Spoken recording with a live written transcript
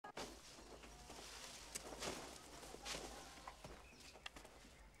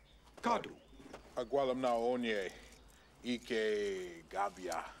Kadu. Agualam na onye. Ike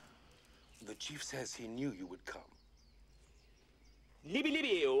Gavia. The chief says he knew you would come. Libby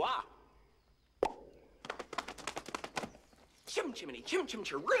Libby, wa! Chim chimney, chim chim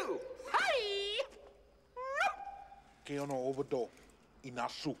chiroo! Hi! Ke ono overdo.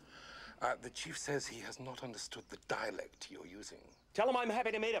 Inasu. The chief says he has not understood the dialect you're using. Tell him I'm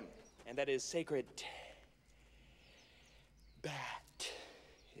happy to meet him, and that his sacred bat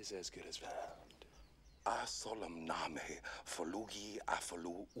is as good as found. Asolam name folugi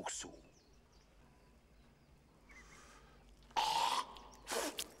afolu usu.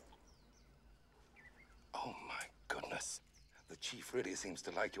 Oh my goodness. The chief really seems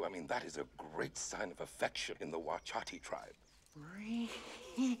to like you. I mean, that is a great sign of affection in the Wachati tribe. Really?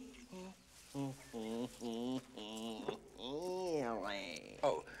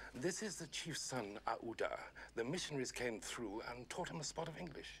 Oh, this is the chief's son, Auda. The missionaries came through and taught him a spot of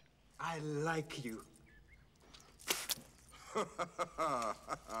English. I like you.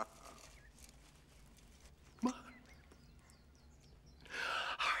 Man.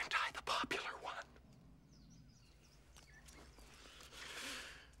 Aren't I the popular one?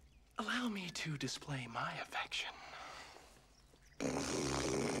 Allow me to display my affection.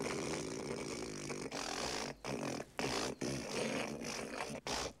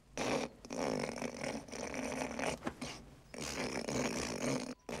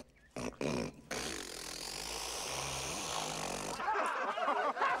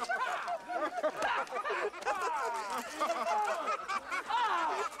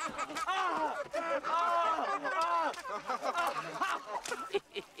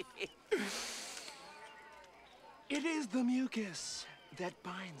 It is the mucus that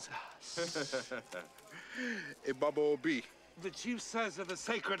binds us. E Baba Obi. The chief says that the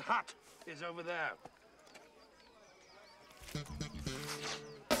sacred hut is over there.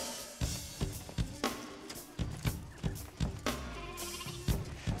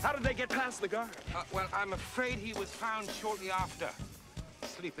 How did they get past the guard? Well, I'm afraid he was found shortly after,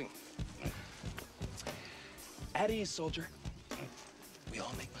 sleeping. At ease, soldier. We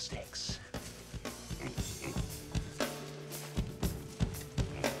all make mistakes.